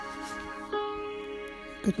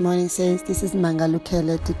Good morning, saints. This is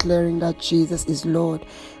Mangalukele declaring that Jesus is Lord.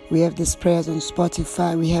 We have these prayers on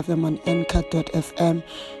Spotify, we have them on Anchor.fm,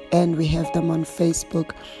 and we have them on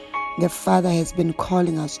Facebook. The Father has been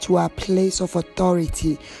calling us to our place of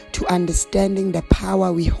authority, to understanding the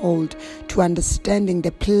power we hold, to understanding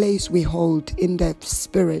the place we hold in the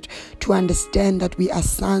Spirit, to understand that we are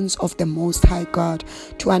sons of the Most High God,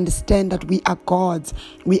 to understand that we are gods,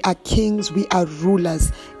 we are kings, we are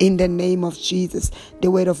rulers in the name of Jesus. The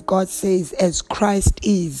Word of God says, as Christ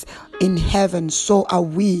is in heaven, so are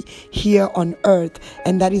we here on earth.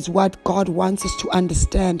 And that is what God wants us to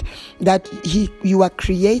understand, that you are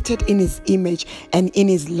created in His image and in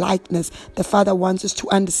His likeness. The Father wants us to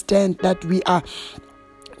understand that we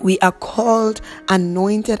are called,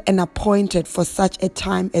 anointed, and appointed for such a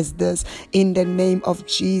time as this in the name of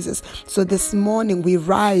Jesus. So this morning we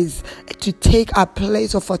rise to take our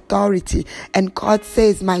place of authority. And God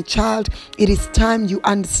says, my child, it is time you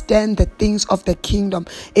understand the things of the kingdom.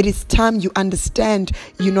 It is time you understand,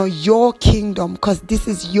 your kingdom, because this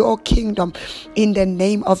is your kingdom in the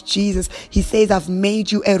name of Jesus. He says, I've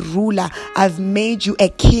made you a ruler. I've made you a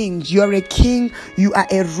king. You're a king. You are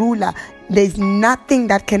a ruler. There's nothing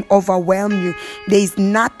that can overwhelm you. There's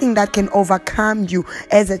nothing that can overcome you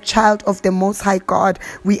as a child of the Most High God.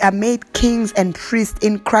 We are made kings and priests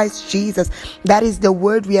in Christ Jesus. That is the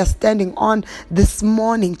word we are standing on this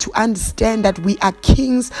morning, to understand that we are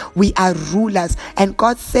kings, we are rulers. And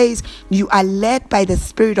God says you are led by the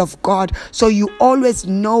Spirit of God. So you always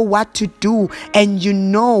know what to do, and you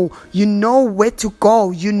know where to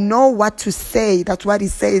go. You know what to say. That's what He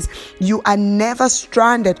says. You are never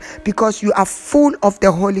stranded because you are full of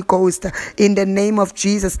the Holy Ghost in the name of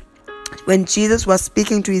Jesus. When Jesus was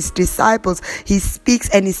speaking to His disciples, He speaks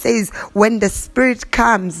and He says, when the Spirit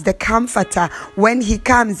comes, the Comforter, when He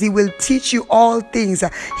comes, He will teach you all things.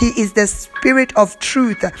 He is the Spirit of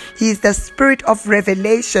truth. He is the Spirit of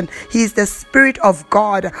revelation. He is the Spirit of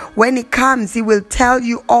God. When He comes, He will tell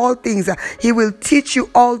you all things. He will teach you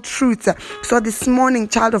all truths. So this morning,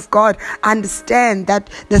 child of God, understand that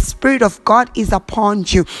the Spirit of God is upon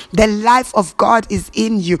you. The life of God is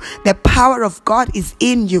in you. The power of God is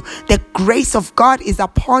in you. The grace of God is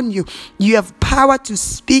upon you. You have power to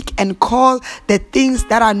speak and call the things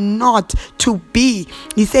that are not to be.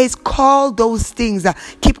 He says, call those things.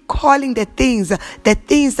 Keep calling the things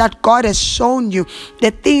that God has shown you, the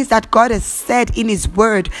things that God has said in His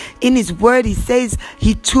word. In His word, He says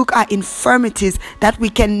He took our infirmities that we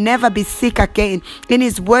can never be sick again. In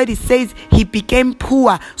His word, He says He became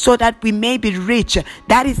poor so that we may be rich.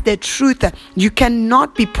 That is the truth. You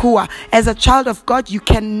cannot be poor. As a child of God, you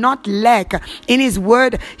cannot lack. In His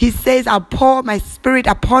word, He says, I'll pour my Spirit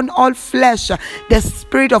upon all flesh. The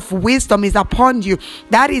Spirit of wisdom is upon you.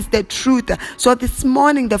 That is the truth. So this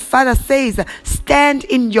morning, the Father says, stand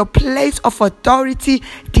in your place of authority,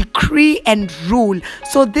 decree and rule.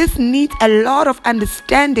 So this needs a lot of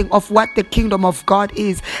understanding of what the kingdom of God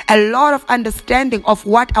is, a lot of understanding of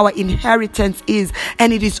what our inheritance is.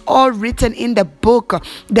 And it is all written in the book,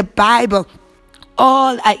 the Bible.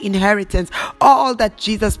 All our inheritance, all that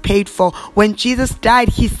Jesus paid for. When Jesus died,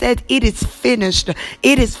 He said, it is finished.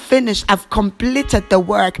 It is finished. I've completed the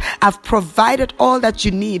work. I've provided all that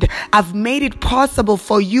you need. I've made it possible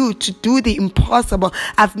for you to do the impossible.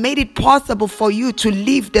 I've made it possible for you to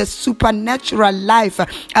live the supernatural life.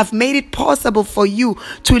 I've made it possible for you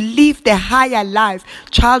to live the higher life.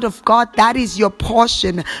 Child of God, that is your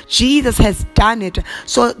portion. Jesus has done it.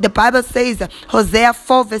 So the Bible says, Hosea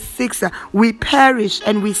 4 verse 6, we perish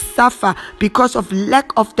and we suffer because of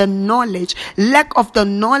lack of the knowledge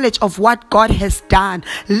of what God has done,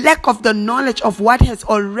 lack of the knowledge of what has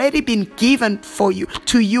already been given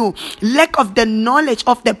to you, lack of the knowledge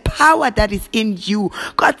of the power that is in you.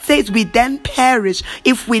 God says we then perish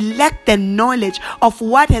if we lack the knowledge of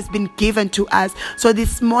what has been given to us. So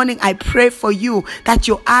this morning I pray for you that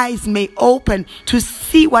your eyes may open to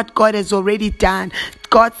see what God has already done.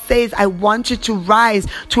 God says, I want you to rise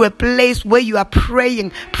to a place where you are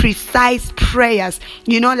praying precise prayers.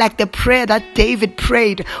 Like the prayer that David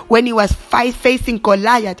prayed when he was facing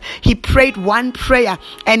Goliath. He prayed one prayer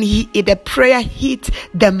and the prayer hit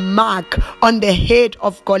the mark on the head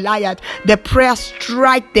of Goliath. The prayer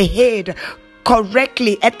struck the head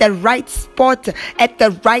correctly at the right spot, at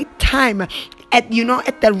the right time. At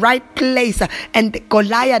the right place, and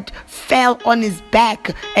Goliath fell on his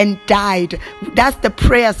back and died. That's the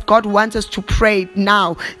prayers God wants us to pray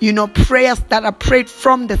now. Prayers that are prayed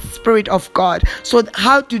from the Spirit of God. So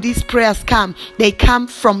how do these prayers come? They come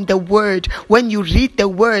from the word. When you read the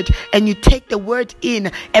word and you take the word in,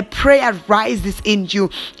 a prayer rises in you.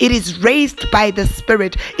 It is raised by the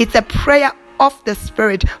Spirit. It's a prayer of the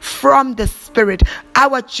Spirit, from the Spirit.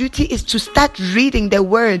 Our duty is to start reading the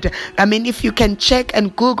word. I mean, if you can check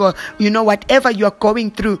and Google, whatever you're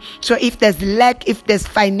going through. So if there's lack, if there's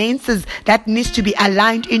finances that needs to be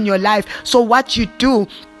aligned in your life. So what you do,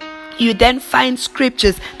 you then find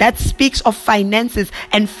scriptures that speaks of finances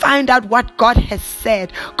and find out what God has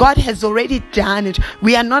said. God has already done it.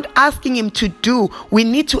 We are not asking him to do. We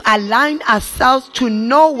need to align ourselves to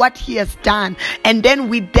know what he has done. And then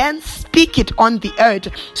we then speak it on the earth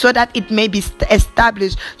so that it may be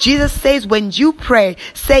established. Jesus says, when you pray,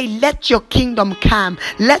 say, let your kingdom come.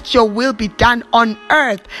 Let your will be done on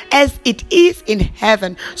earth as it is in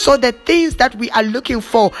heaven. So the things that we are looking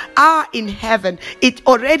for are in heaven. It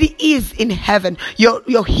already is in heaven.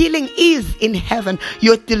 Your healing is in heaven.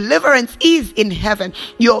 Your deliverance is in heaven.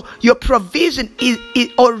 Your provision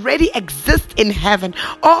it already exists in heaven.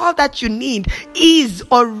 All that you need is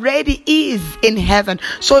in heaven.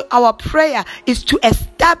 So our prayer is to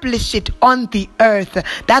establish it on the earth.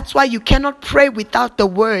 That's why you cannot pray without the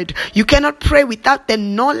word. You cannot pray without the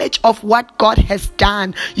knowledge of what God has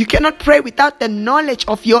done. You cannot pray without the knowledge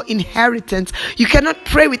of your inheritance. You cannot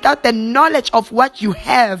pray without the knowledge of what you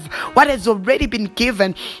have, what has already been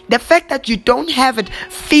given. The fact that you don't have it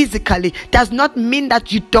physically does not mean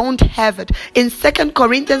that you don't have it. In 2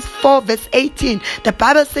 Corinthians 4 verse 18, the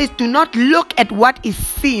Bible says, do not look at what is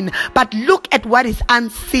seen, but look at what is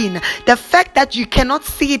unseen. The fact that you cannot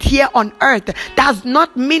see it here on earth does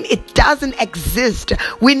not mean it doesn't exist.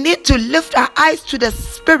 We need to lift our eyes to the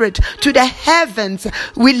Spirit, to the heavens.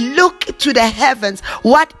 We look to the heavens.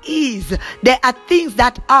 What is? There are things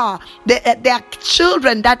that are. There are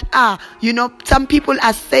children that are. Some people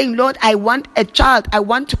are saying, Lord, I want a child. I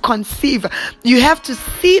want to conceive. You have to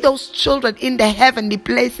see those children in the heavenly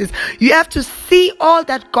places. You have to see all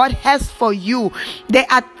that God has for you. There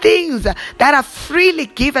are things that are freely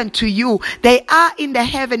given to you. They are in the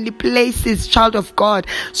heavenly places, child of God.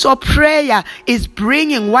 So prayer is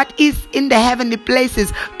bringing what is in the heavenly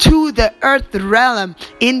places to the earth realm.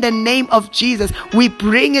 In the name of Jesus, we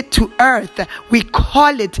bring it to earth. We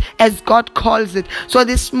call it as God calls it. So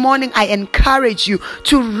this morning, I encourage you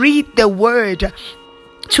to read the word.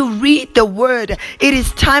 It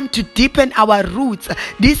is time to deepen our roots.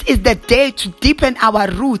 This is the day to deepen our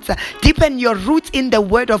roots. Deepen your roots in the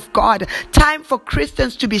word of God. Time for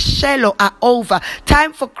Christians to be shallow are over.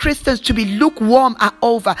 Time for Christians to be lukewarm are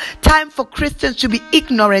over. Time for Christians to be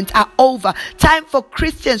ignorant are over. Time for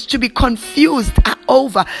Christians to be confused are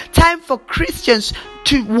over. Time for Christians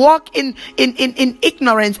to walk in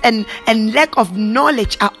ignorance and lack of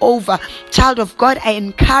knowledge are over. Child of God, I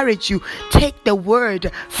encourage you, take the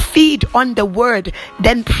word, feed on the word,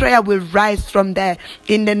 then prayer will rise from there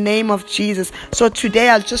in the name of Jesus. So today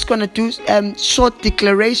I'm just going to do short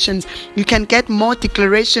declarations. You can get more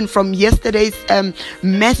declaration from yesterday's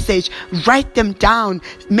message. Write them down,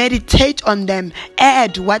 meditate on them,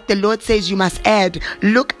 add what the Lord says you must add.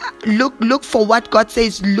 Look for what God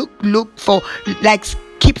says. Look for, like,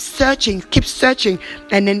 keep searching,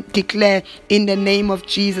 and then declare in the name of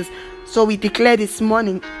Jesus. So we declare this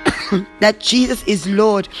morning that Jesus is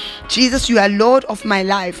Lord. Jesus, you are Lord of my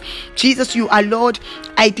life. Jesus, you are Lord.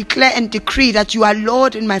 I declare and decree that you are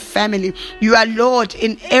Lord in my family. You are Lord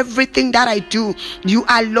in everything that I do. You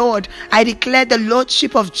are Lord. I declare the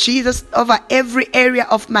Lordship of Jesus over every area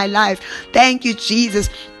of my life. Thank you, Jesus.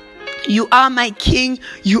 You are my King.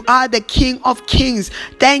 You are the King of Kings.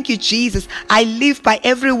 Thank you, Jesus. I live by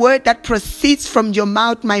every word that proceeds from your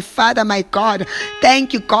mouth, my Father, my God.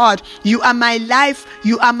 Thank you, God. You are my life.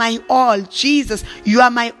 You are my all. Jesus, you are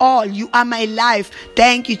my all. You are my life.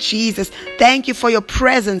 Thank you, Jesus. Thank you for your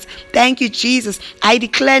presence. Thank you, Jesus. I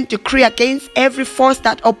declare and decree against every force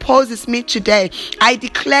that opposes me today. I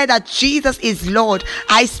declare that Jesus is Lord.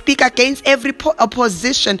 I speak against every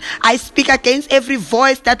opposition. I speak against every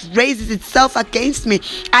voice that raises itself against me.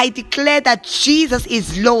 I declare that Jesus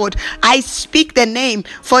is Lord. I speak the name.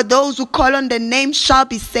 For those who call on the name shall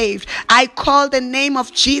be saved. I call the name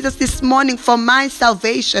of Jesus this morning for my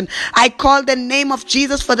salvation. I call the name of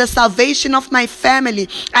Jesus for the salvation of my family.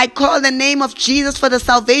 I call the name of Jesus for the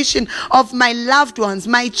salvation of my loved ones,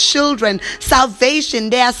 my children. Salvation.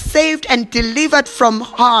 They are saved and delivered from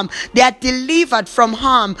harm. They are delivered from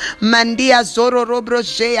harm. Mandia Zoro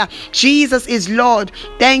Robrojea. Jesus is Lord.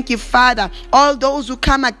 Thank you, Father. All those who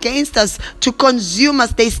come against us to consume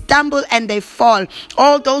us, they stumble and they fall.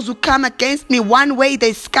 All those who come against me one way,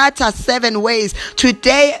 they scatter 7 ways.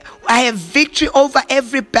 Today I have victory over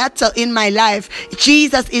every battle in my life.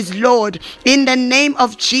 Jesus is Lord. In the name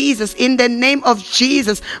of Jesus. In the name of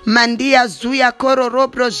Jesus. Mandia Zuya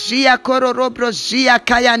Kororobro Jia Kororobro Jia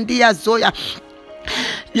Kayandia Zoya.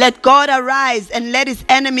 Let God arise and let his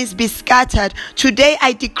enemies be scattered. Today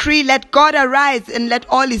I decree, let God arise and let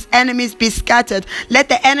all his enemies be scattered. Let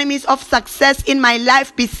the enemies of success in my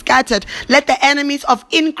life be scattered. Let the enemies of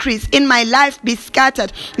increase in my life be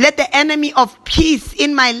scattered. Let the enemy of peace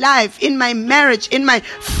in my life, in my marriage, in my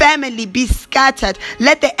family be scattered.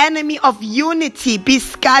 Let the enemy of unity be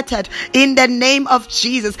scattered in the name of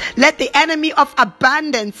Jesus. Let the enemy of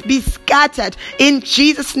abundance be scattered. In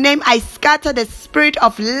Jesus' name, I scatter the spirit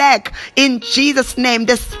of lack. In Jesus' name,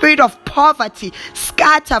 the spirit of poverty,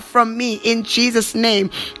 scatter from me in Jesus' name.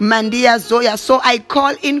 Mandia Zoya. So I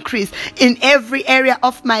call increase in every area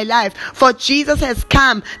of my life. For Jesus has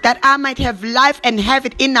come that I might have life and have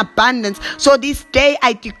it in abundance. So this day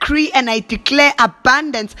I decree and I declare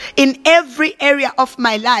abundance in every area of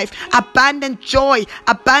my life. Abundant joy,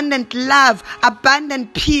 abundant love,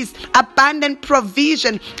 abundant peace, abundant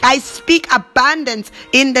provision. I speak abundance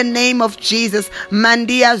in the name of Jesus.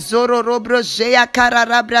 Mandia Zoro Robrojea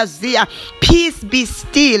Kararabrazia. Peace be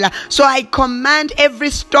still. So I command every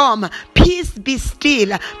storm, peace be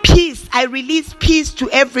still. Peace. I release peace to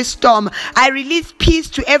every storm. I release peace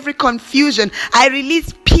to every confusion. I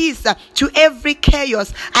release peace to every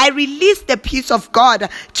chaos. I release the peace of God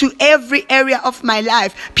to every area of my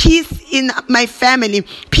life. Peace in my family.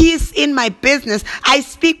 Peace in my business. I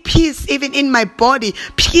speak peace even in my body.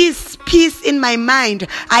 Peace in my mind.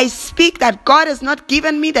 I speak that God has not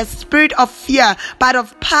given me the spirit of fear, but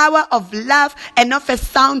of power, of love, and of a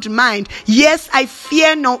sound mind. Yes, I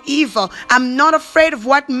fear no evil. I'm not afraid of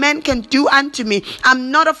what men can do unto me.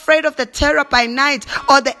 I'm not afraid of the terror by night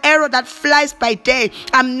or the arrow that flies by day.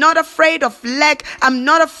 I'm not afraid of lack. I'm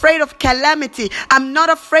not afraid of calamity. I'm not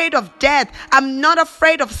afraid of death. I'm not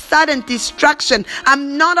afraid of sudden destruction.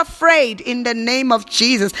 I'm not afraid in the name of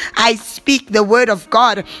Jesus. I speak the word of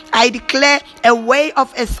God. I declare a way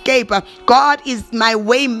of escape. God is my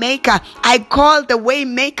way maker. I call the way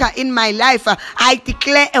maker in my life. I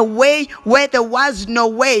declare a way where there was no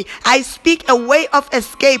way. I speak a way of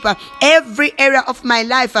escape. Every area of my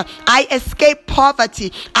life. I escape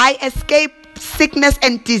poverty. I escape sickness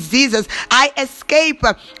and diseases. I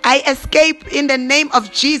escape in the name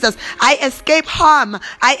of Jesus. I escape harm.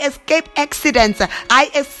 I escape accidents.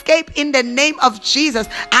 I escape in the name of Jesus.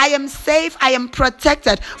 I am safe. I am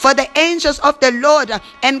protected. For the angels of the Lord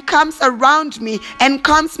encamps around me,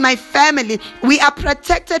 encamps my family. We are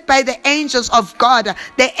protected by the angels of God.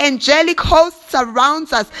 The angelic host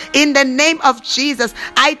surrounds us in the name of Jesus.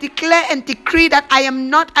 I declare and decree that I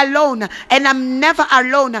am not alone and I'm never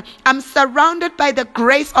alone. I'm surrounded by the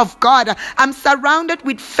grace of God. I'm surrounded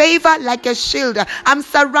with favor like a shield. I'm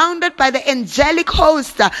surrounded by the angelic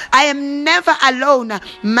host. I am never alone.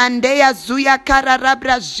 Mandea Zuya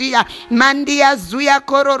Kararabrajia. Mandia Zuya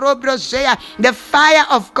Kororobrojea. The fire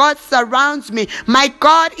of God surrounds me. My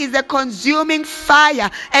God is a consuming fire.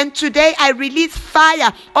 And today I release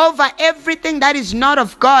fire over everything that is not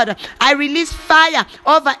of God. I release fire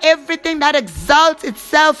over everything that exalts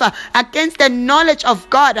itself against the knowledge of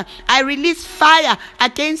God. I release fire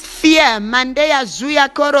against fear. Mandea Zuya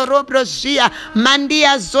Kororobrojia.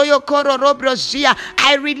 Mandia Zoyo Kororobrojia.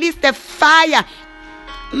 I release the fire,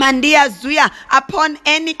 Mandia Zuya, upon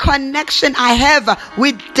any connection I have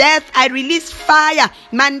with death. I release fire,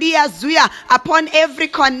 Mandia Zuya, upon every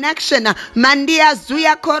connection, Mandia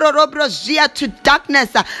Zuya Kororobrojia, to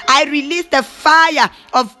darkness. I release the fire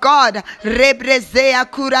of God. Rebrezea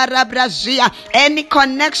Kurarabrajia. Any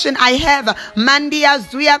connection I have, Mandia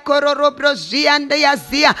Zuya Kororobrojia and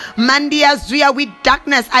Yazia, Mandia Zuya, with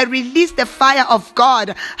darkness, I release the fire of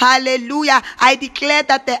God. Hallelujah. I declare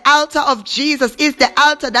that the altar of Jesus is the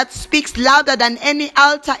altar that speaks louder than any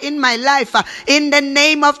altar in my life. In the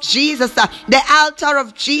name of Jesus, the altar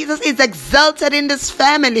of Jesus is exalted in this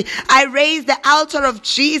family. I raise the altar of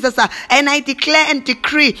Jesus and I declare and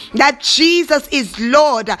decree that Jesus is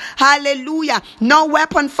Lord. Hallelujah. No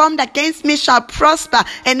weapon formed against me shall prosper,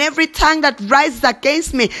 and every tongue that rises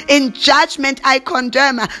against me in judgment I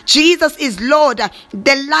condemn. Jesus is Lord.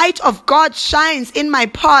 The light of God shines in my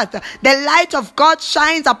path. The light of God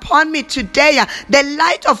shines upon me today. The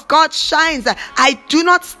light of God shines. I do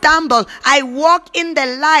not stumble. I walk in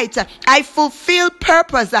the light. I fulfill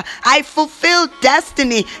purpose. I fulfill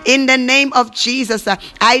destiny in the name of Jesus.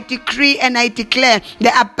 I decree and I declare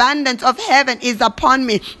the abundance of heaven is upon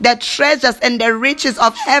me. The treasures and the riches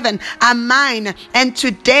of heaven are mine. And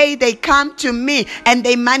today they come to me and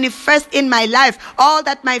they manifest in my life. All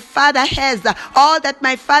that my Father has, all that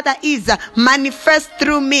my Father is, manifest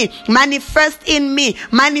through me, manifest in me,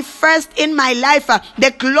 manifest in my life.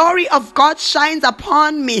 The glory of God shines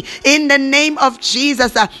upon me in the name of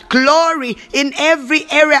Jesus. Glory in every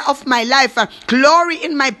area of my life. Glory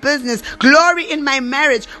in my business. Glory in my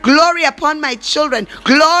marriage. Glory upon my children.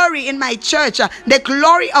 Glory in my church. The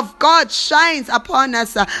glory of God shines upon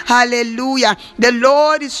us. Hallelujah. The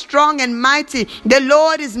Lord is strong and mighty. The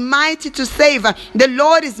Lord is mighty to save. The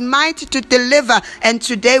Lord is mighty to deliver. And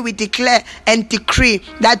today we declare and decree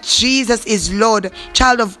that Jesus is Lord.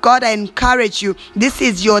 Child of God, I encourage you. This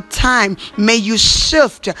is your time. May you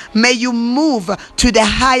shift. May you move to the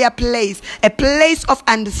higher place. A place of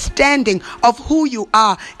understanding of who you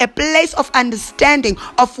are. A place of understanding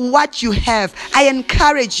of what you have. I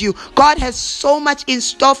encourage you. God has so much in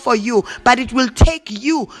store for you, but it will take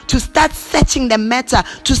you to start searching the matter,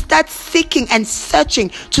 to start seeking and searching,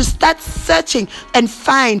 to start searching and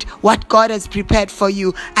find what God has prepared for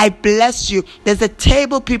you. I bless you. There's a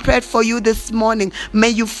table prepared for you this morning. May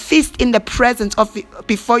you feast in the presence of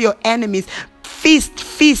before your enemies.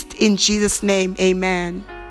 Feast in Jesus' name. Amen.